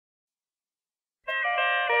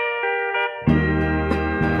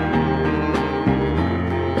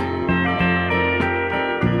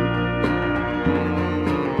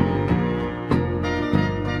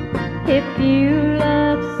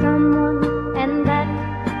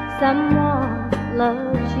someone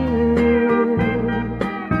loves you.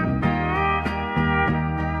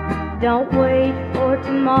 Don't wait for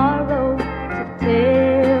tomorrow to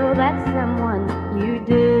tell that someone you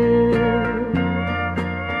do.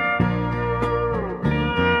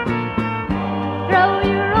 Throw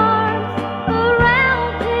your arms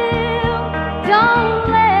around him, don't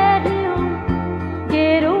let him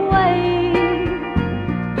get away.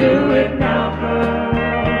 Do it now, girl,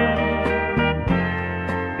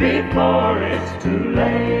 before it's too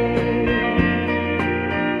late.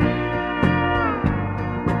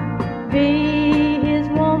 Be his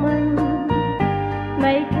woman,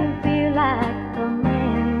 make him feel like a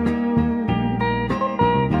man.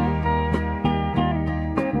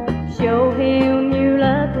 Show him you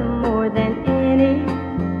love him more than any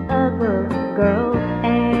other girl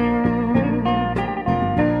can.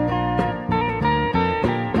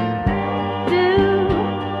 Do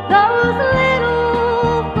those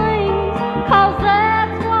little things, 'cause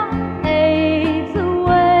that's what aids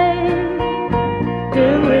away. Do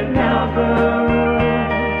it now, girl,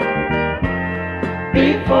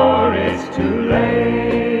 before it's too late.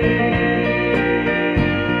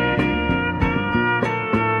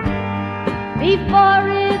 Before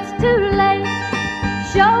it's too late,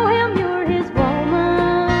 show him you're his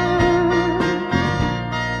woman.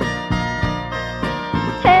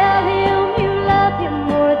 Tell him you love him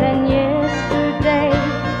more than yesterday,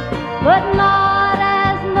 but not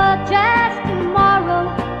as much as tomorrow.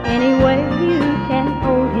 Any way you can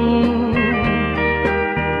hold him,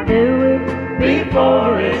 do it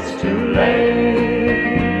Before it's too late.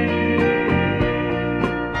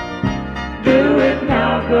 Do it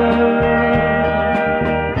now, girl,